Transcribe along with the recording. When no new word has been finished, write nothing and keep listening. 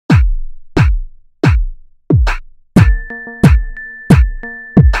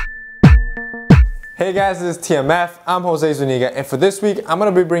Hey guys, this is TMF. I'm Jose Zuniga, and for this week, I'm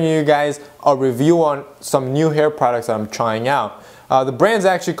going to be bringing you guys a review on some new hair products that I'm trying out. The brand's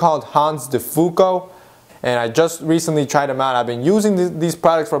actually called Hanz De Fuko, and I just recently tried them out. I've been using these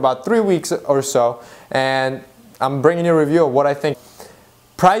products for about 3 weeks or so, and I'm bringing you a review of what I think.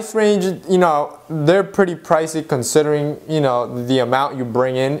 Price range, you know, they're pretty pricey considering, you know, the amount you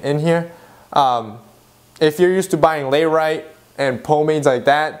bring in here. If you're used to buying Layrite and pomades like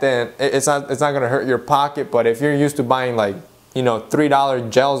that, then it's not gonna hurt your pocket. But if you're used to buying, like, you know,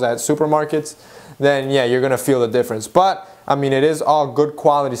 $3 gels at supermarkets, then yeah, you're gonna feel the difference. But I mean, it is all good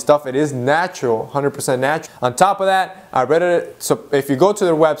quality stuff. It is natural, 100% natural. On top of that, I read it. So if you go to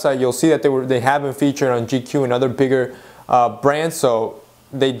their website, you'll see that they have been featured on GQ and other bigger brands. So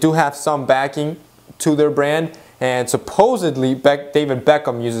they do have some backing to their brand, and supposedly David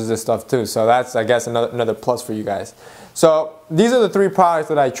Beckham uses this stuff too. So that's, I guess, another plus for you guys. So these are the 3 products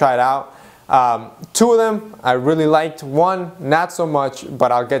that I tried out. 2 of them I really liked. 1 not so much, but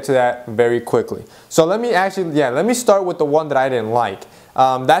I'll get to that very quickly. So let me start with the one that I didn't like.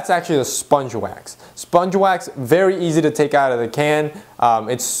 That's actually the sponge wax. Sponge wax, very easy to take out of the can.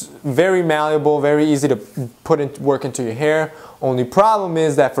 It's very malleable, very easy to work into your hair. Only problem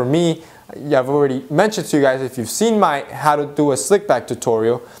is that for me, I've already mentioned to you guys, if you've seen my how to do a slick back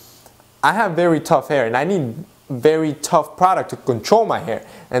tutorial, I have very tough hair and I need very tough product to control my hair,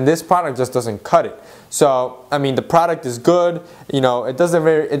 and this product just doesn't cut it. So I mean, the product is good, you know, it doesn't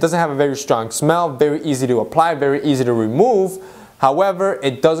have a very strong smell, very easy to apply, very easy to remove. However,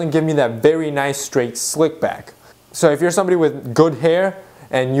 it doesn't give me that very nice straight slick back. So if you're somebody with good hair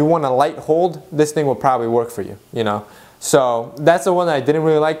and you want a light hold, this thing will probably work for you, you know. So that's the one that I didn't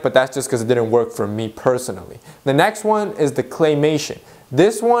really like, but that's just because it didn't work for me personally. The next one is the claymation.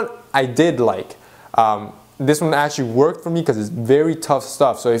 This one I did like. This one actually worked for me because it's very tough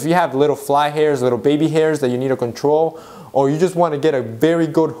stuff. So if you have little fly hairs, little baby hairs that you need to control, or you just want to get a very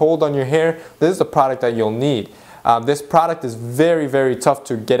good hold on your hair, this is the product that you'll need. This product is very, very tough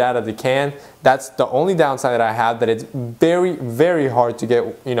to get out of the can. That's the only downside that I have, that it's very, very hard to get,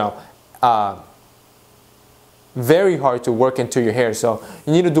 you know, very hard to work into your hair. So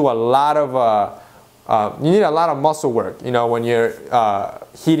you need to do a lot of muscle work, you know, when you're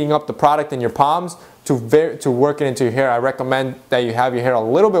heating up the product in your palms to work it into your hair. I recommend that you have your hair a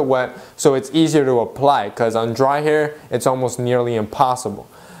little bit wet so it's easier to apply, because on dry hair it's almost nearly impossible.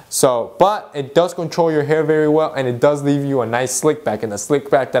 So, but it does control your hair very well, and it does leave you a nice slick back, and the slick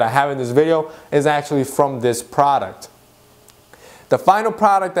back that I have in this video is actually from this product. The final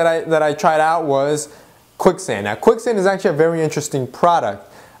product that I tried out was Quicksand. Now, Quicksand is actually a very interesting product.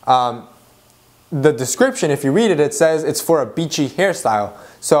 The description, if you read it, it says it's for a beachy hairstyle.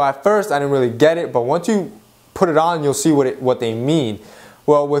 So at first I didn't really get it, but once you put it on, you'll see what they mean.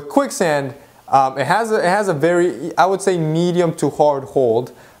 Well, with Quicksand, it has a very, I would say, medium to hard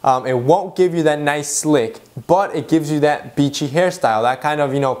hold. It won't give you that nice slick, but it gives you that beachy hairstyle, that kind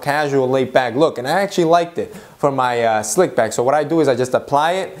of, you know, casual laid back look. And I actually liked it for my slick back. So what I do is I just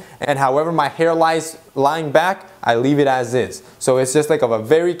apply it, and however my hair lies lying back, I leave it as is. So it's just like a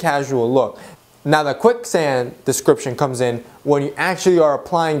very casual look. Now the Quicksand description comes in when you actually are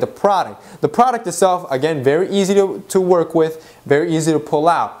applying the product. The product itself, again, very easy to work with, very easy to pull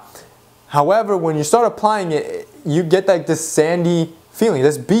out. However, when you start applying it, you get like this sandy feeling,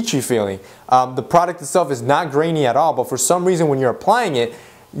 this beachy feeling. The product itself is not grainy at all, but for some reason when you're applying it,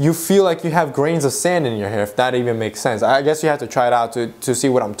 you feel like you have grains of sand in your hair, if that even makes sense. I guess you have to try it out to see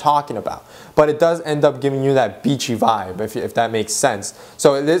what I'm talking about. But it does end up giving you that beachy vibe, if that makes sense.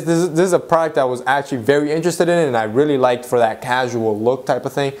 So this is a product that I was actually very interested in, and I really liked for that casual look type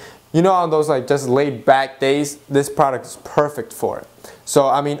of thing. You know, on those like just laid back days, this product is perfect for it. So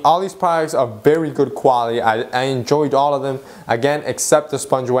I mean, all these products are very good quality. I enjoyed all of them, again, except the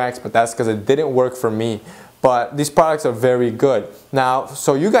sponge wax, but that's because it didn't work for me. But these products are very good. Now,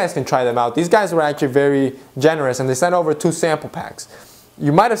 so you guys can try them out. These guys were actually very generous, and they sent over 2 sample packs.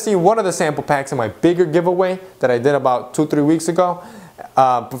 You might have seen one of the sample packs in my bigger giveaway that I did about 2-3 weeks ago.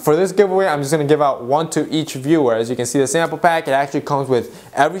 But for this giveaway, I'm just going to give out 1 to each viewer. As you can see, the sample pack, it actually comes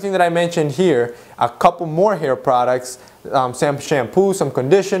with everything that I mentioned here, a couple more hair products, some shampoo, some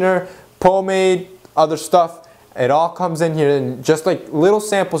conditioner, pomade, other stuff. It all comes in here, and just like little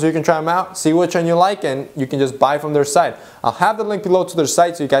samples so you can try them out, see which one you like, and you can just buy from their site. I'll have the link below to their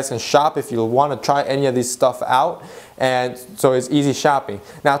site so you guys can shop if you want to try any of these stuff out, and so it's easy shopping.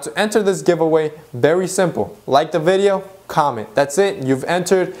 Now, to enter this giveaway, very simple. Like the video, comment. That's it. You've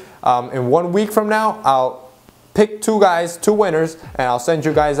entered. In 1 week from now, I'll pick two winners, and I'll send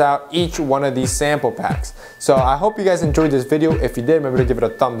you guys out each one of these sample packs. So I hope you guys enjoyed this video. If you did, remember to give it a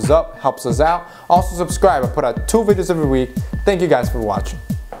thumbs up, helps us out. Also subscribe, I put out 2 videos every week. Thank you guys for watching.